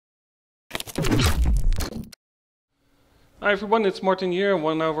Hi everyone, it's Martin here,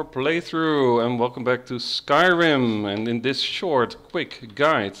 1 hour playthrough, and welcome back to Skyrim. And in this short, quick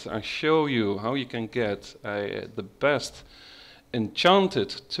guide, I show you how you can get the best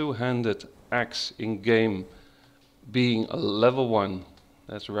enchanted two-handed axe in game, being a level 1.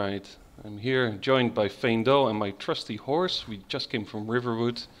 That's right. I'm here joined by Feindel and my trusty horse. We just came from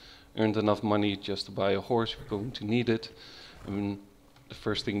Riverwood, earned enough money just to buy a horse. We're going to need it. I mean, the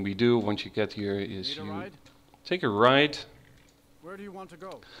first thing we do once you get here is you take a ride. Where do you want to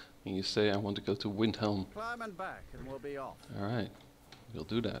go? And you say, I want to go to Windhelm. Climb and back and we'll be off. Alright, we'll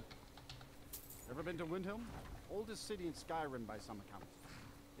do that. Ever been to Windhelm? Oldest city in Skyrim by some accounts.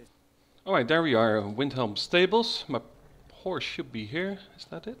 Alright, there we are, Windhelm Stables. My horse should be here. Is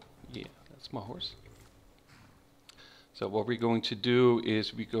that it? Yeah, that's my horse. So what we're going to do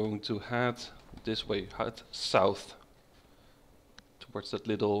is we're going to head this way, head south. Towards that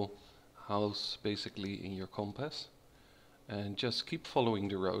little house, basically, in your compass. And just keep following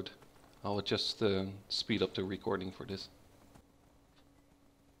the road. I'll just speed up the recording for this.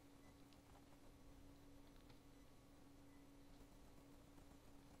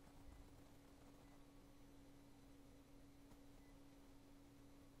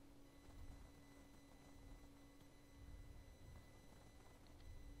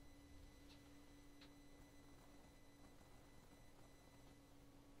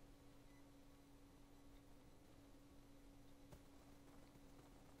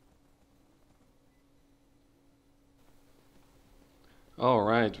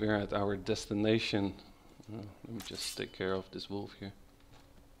 Alright, we're at our destination. Let me just take care of this wolf here.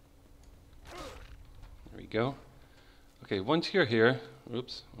 There we go. Okay, once you're here,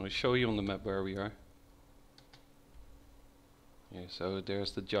 oops, I'll show you on the map where we are. Yeah, so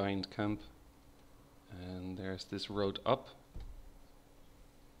there's the giant camp. And there's this road up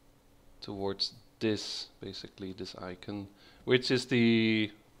towards this, basically this icon, which is the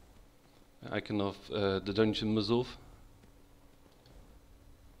icon of the dungeon Mazulf.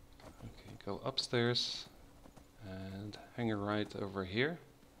 Go upstairs and hang a right over here.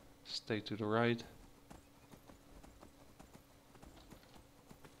 Stay to the right.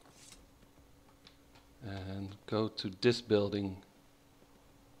 And go to this building.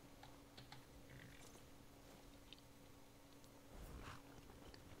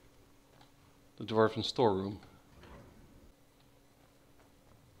 The dwarven storeroom.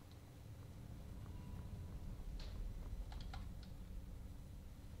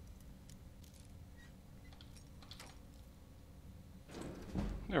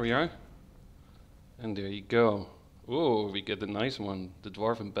 There we are. And there you go. Oh, we get the nice one. The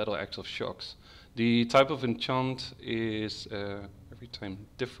Dwarven Battleaxe of Shocks. The type of enchant is every time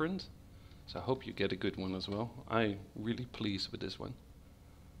different. So I hope you get a good one as well. I'm really pleased with this one.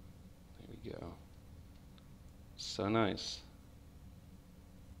 There we go. So nice.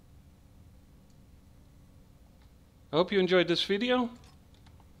 I hope you enjoyed this video.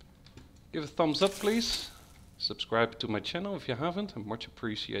 Give a thumbs up, please. Subscribe to my channel if you haven't. I much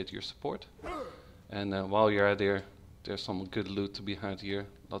appreciate your support. And while you're there, there's some good loot to be had here.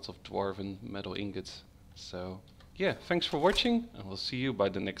 Lots of dwarven metal ingots. So yeah, thanks for watching, and we'll see you by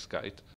the next guide.